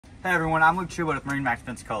Hey everyone, I'm Luke Truewood with MarineMax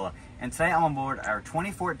Pensacola, and today I'm on board our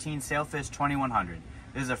 2014 Sailfish 2100.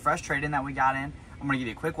 This is a fresh trade-in that we got in. I'm going to give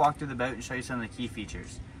you a quick walk through the boat and show you some of the key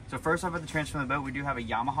features. So first off, at the transfer of the boat, we do have a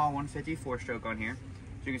Yamaha 150 4-stroke on here.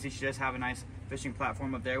 So you can see she does have a nice fishing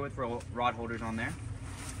platform up there with rod holders on there.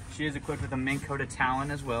 She is equipped with a Minn Kota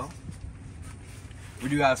Talon as well. We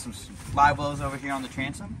do have some live wells over here on the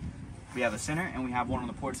transom. We have a center and we have one on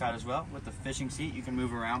the port side as well with the fishing seat. You can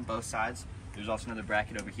move around both sides. There's also another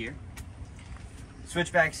bracket over here.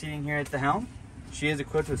 Switchback seating here at the helm. She is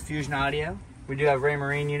equipped with Fusion audio. We do have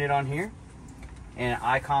Raymarine unit on here and an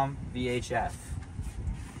ICOM VHF.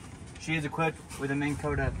 She is equipped with a Minn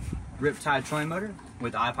Kota Riptide trolling motor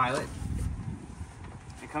with iPilot.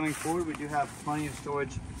 And coming forward, we do have plenty of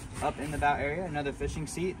storage up in the bow area. Another fishing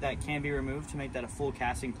seat that can be removed to make that a full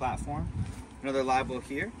casting platform. Another live well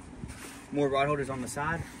here. More rod holders on the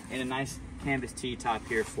side and a nice canvas T-top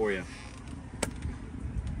here for you.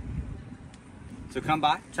 So come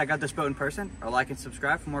by, check out this boat in person, or like and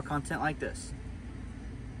subscribe for more content like this.